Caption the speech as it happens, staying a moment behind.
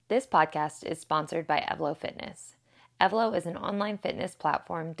This podcast is sponsored by Evlo Fitness. Evlo is an online fitness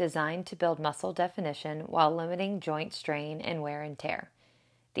platform designed to build muscle definition while limiting joint strain and wear and tear.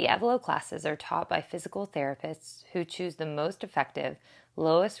 The Evlo classes are taught by physical therapists who choose the most effective,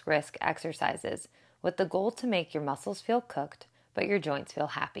 lowest risk exercises with the goal to make your muscles feel cooked, but your joints feel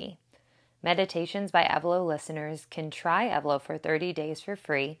happy. Meditations by Evlo listeners can try Evlo for 30 days for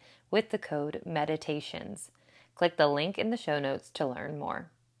free with the code MEDITATIONS. Click the link in the show notes to learn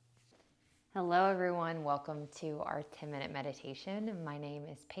more. Hello everyone, welcome to our 10-minute meditation. My name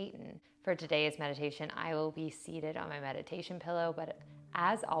is Peyton. For today's meditation, I will be seated on my meditation pillow, but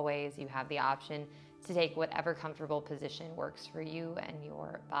as always, you have the option to take whatever comfortable position works for you and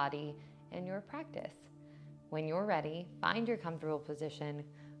your body and your practice. When you're ready, find your comfortable position,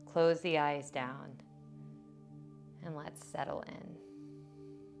 close the eyes down, and let's settle in.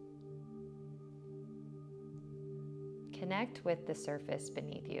 Connect with the surface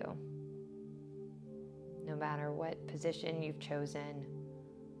beneath you. No matter what position you've chosen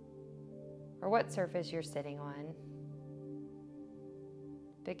or what surface you're sitting on,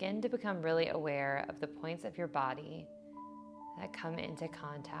 begin to become really aware of the points of your body that come into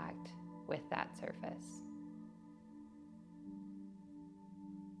contact with that surface.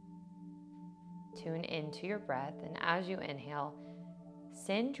 Tune into your breath, and as you inhale,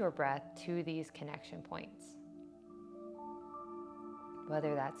 send your breath to these connection points.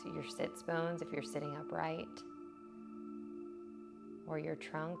 Whether that's your sits bones if you're sitting upright, or your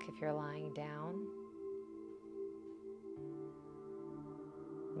trunk if you're lying down.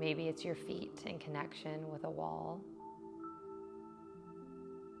 Maybe it's your feet in connection with a wall.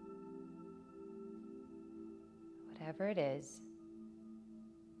 Whatever it is,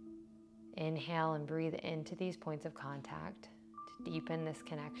 inhale and breathe into these points of contact to deepen this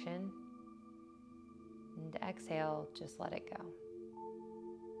connection. And exhale, just let it go.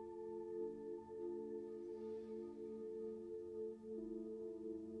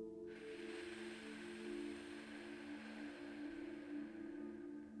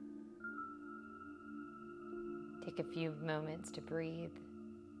 Take a few moments to breathe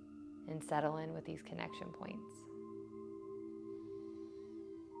and settle in with these connection points.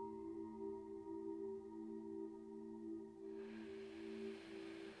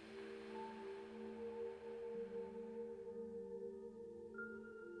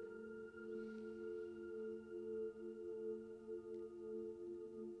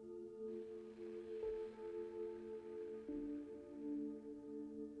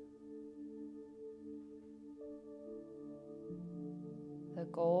 The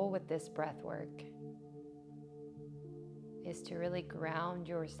goal with this breath work is to really ground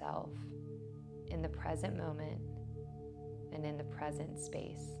yourself in the present moment and in the present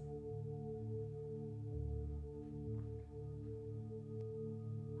space.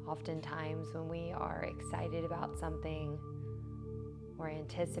 Oftentimes when we are excited about something or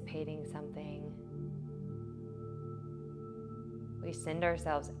anticipating something, we send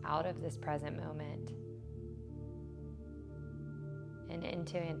ourselves out of this present moment and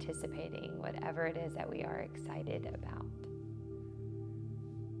into anticipating whatever it is that we are excited about.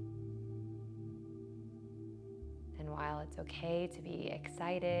 And while it's okay to be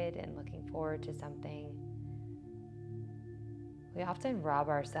excited and looking forward to something, we often rob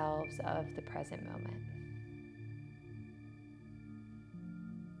ourselves of the present moment.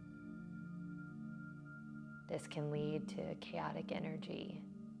 This can lead to chaotic energy.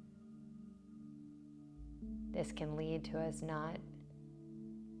 This can lead to us not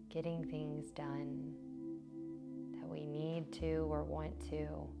getting things done that we need to or want to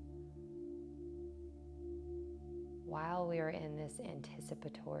while we are in this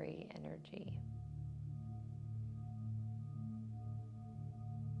anticipatory energy.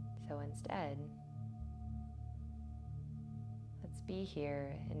 So instead, let's be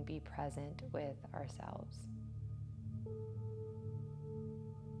here and be present with ourselves,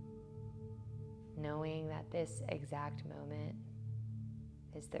 knowing that this exact moment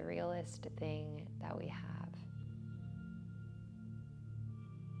is the realest thing that we have.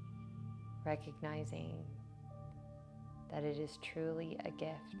 Recognizing that it is truly a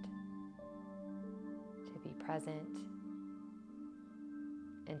gift to be present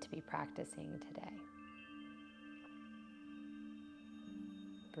and to be practicing today.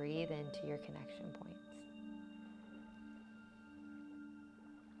 Breathe into your connection points.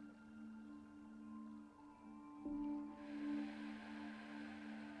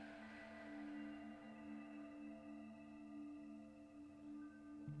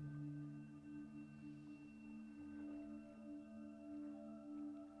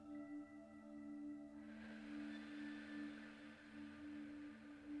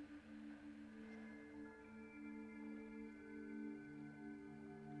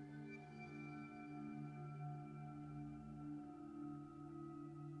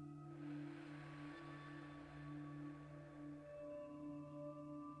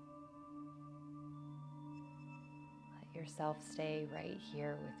 yourself stay right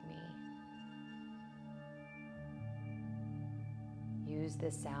here with me. Use the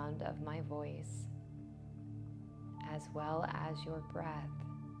sound of my voice as well as your breath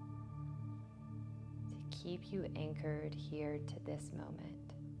to keep you anchored here to this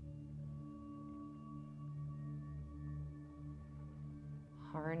moment.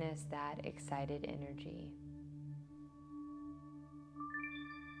 Harness that excited energy.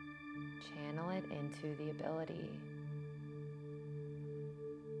 Channel it into the ability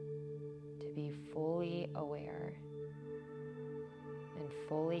to be fully aware and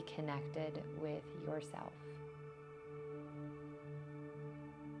fully connected with yourself.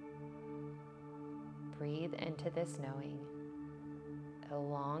 Breathe into this knowing,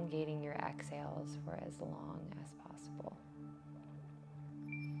 elongating your exhales for as long as possible.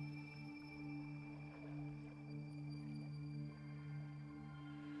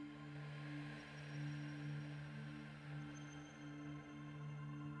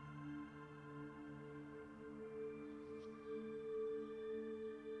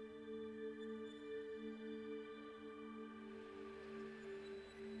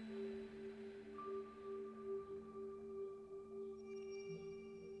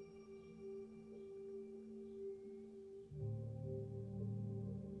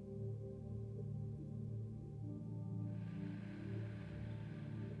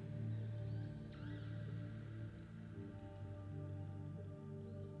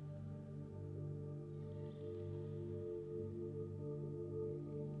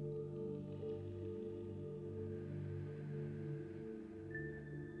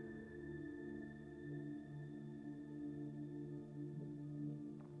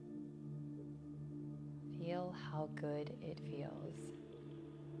 Feel how good it feels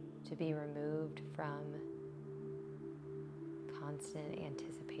to be removed from constant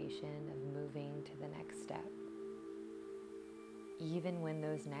anticipation of moving to the next step. Even when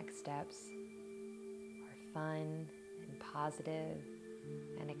those next steps are fun and positive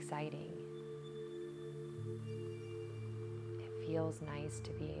and exciting, it feels nice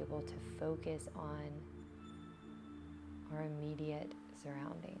to be able to focus on our immediate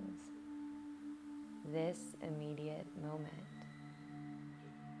surroundings. This immediate moment.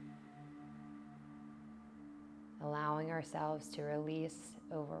 Allowing ourselves to release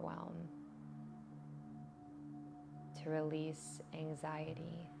overwhelm, to release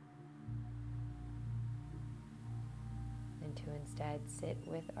anxiety, and to instead sit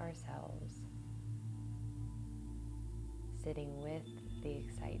with ourselves, sitting with the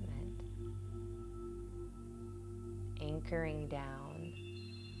excitement, anchoring down,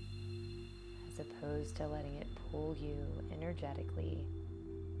 as opposed to letting it pull you energetically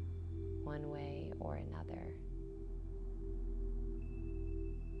one way or another.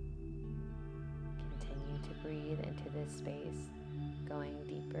 Continue to breathe into this space, going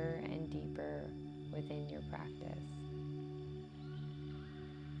deeper and deeper within your practice.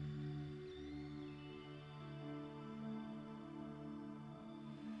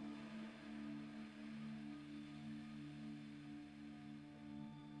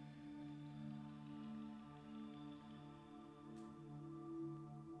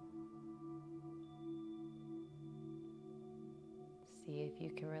 See if you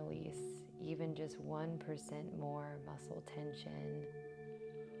can release even just 1% more muscle tension,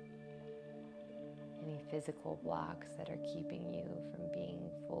 any physical blocks that are keeping you from being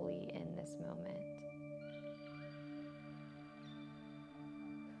fully in this moment.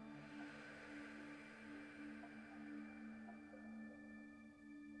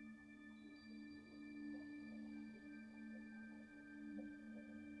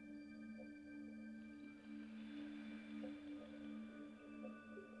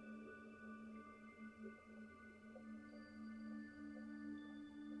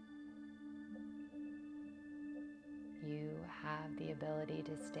 You have the ability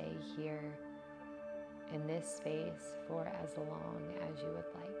to stay here in this space for as long as you would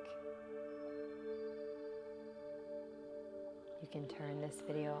like. You can turn this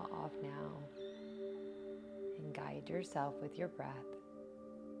video off now and guide yourself with your breath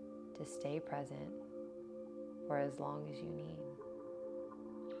to stay present for as long as you need.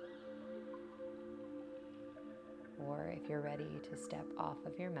 Or if you're ready to step off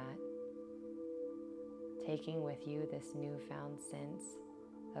of your mat, taking with you this newfound sense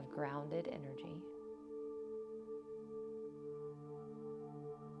of grounded energy,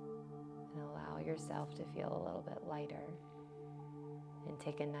 and allow yourself to feel a little bit lighter, and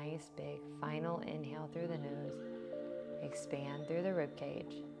take a nice big final inhale through the nose, expand through the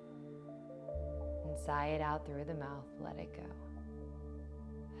ribcage, and sigh it out through the mouth. Let it go.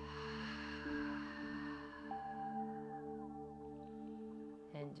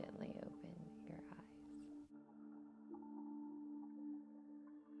 and gently open.